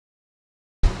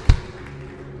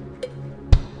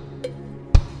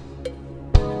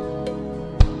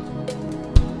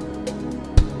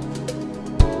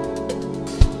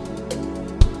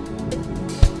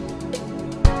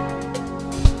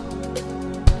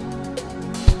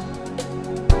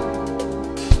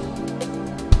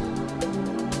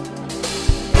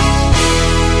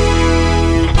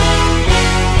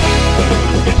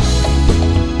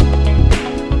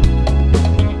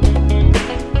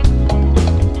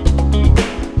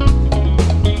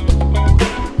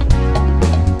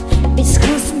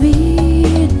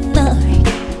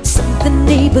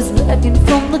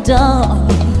dawn.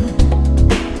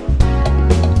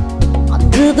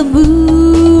 Under the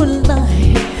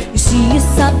moonlight, you see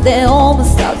us out there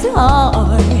almost out to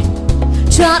heart,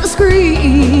 trying to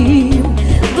scream,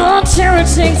 but terror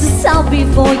takes us out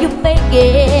before you make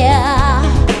it.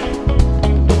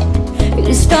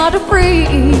 You start to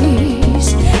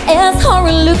freeze as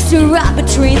horror looks you right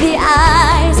between the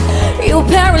eyes. You're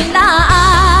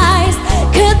paralyzed,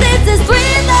 'cause this is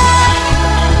thriller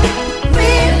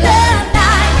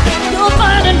night. You're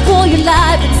burning for your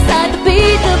life inside the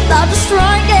beat about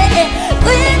destroying it.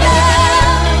 Thriller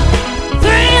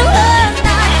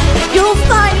night. You're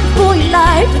fighting for your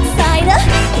life inside a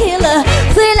killer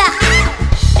thriller.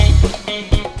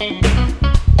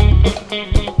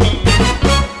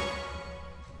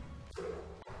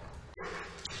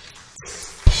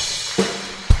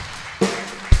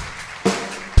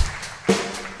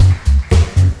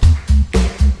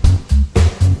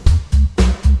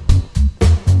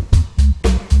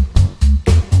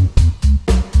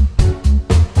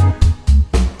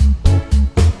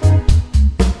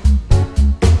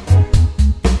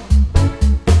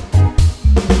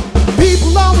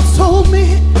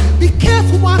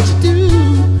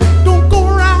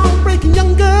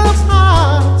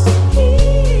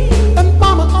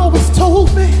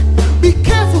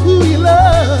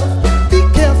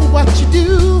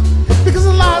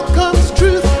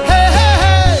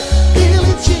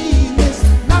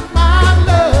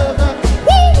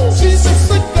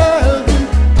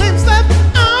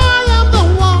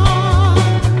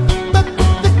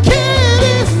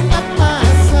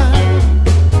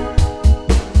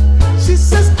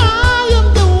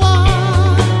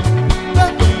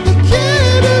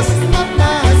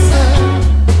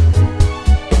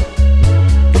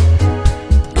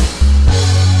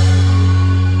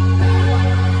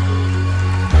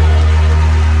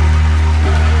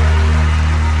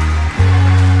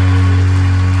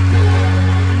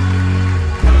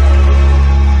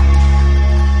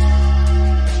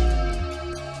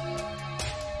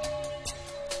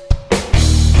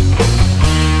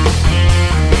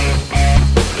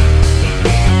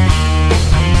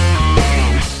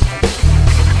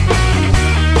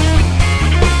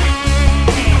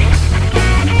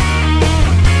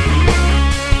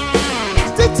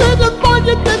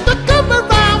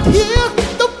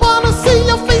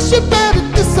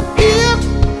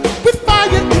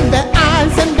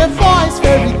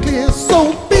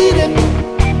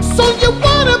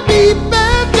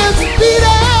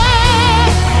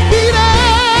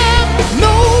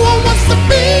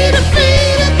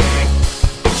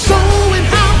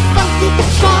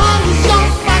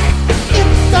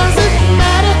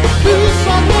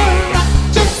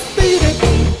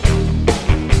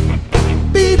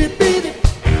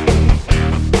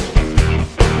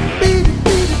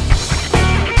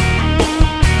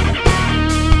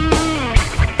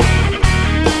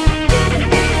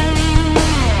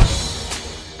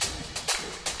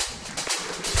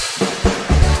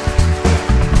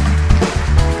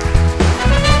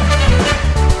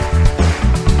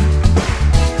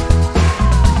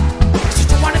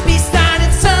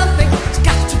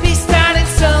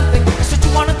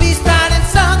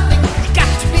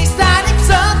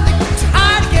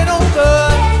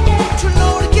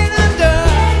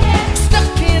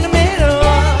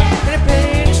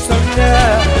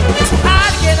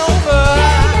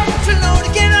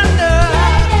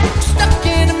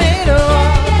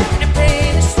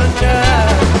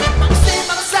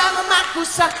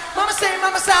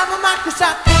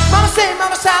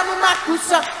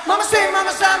 Mama say, mama,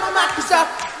 mama,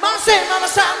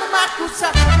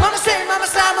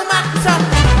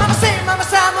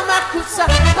 makusa.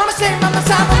 Mama say, mama,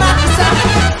 mama, makusa.